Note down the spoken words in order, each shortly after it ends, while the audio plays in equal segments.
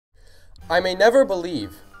I may never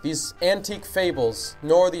believe these antique fables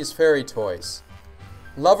nor these fairy toys.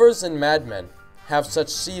 Lovers and madmen have such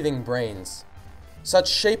seething brains, such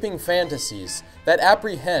shaping fantasies that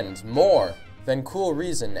apprehend more than cool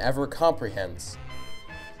reason ever comprehends.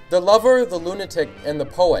 The lover, the lunatic, and the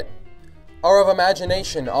poet are of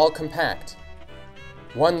imagination all compact.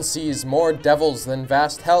 One sees more devils than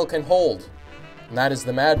vast hell can hold, and that is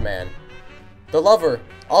the madman. The lover,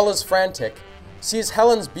 all is frantic, sees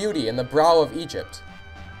Helen's beauty in the brow of Egypt.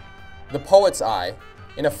 The poet's eye,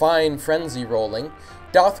 in a fine frenzy rolling,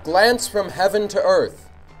 doth glance from heaven to earth,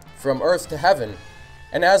 from earth to heaven,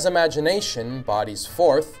 and as imagination bodies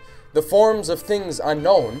forth the forms of things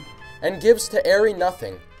unknown, and gives to airy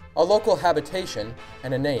nothing a local habitation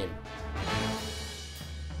and a name.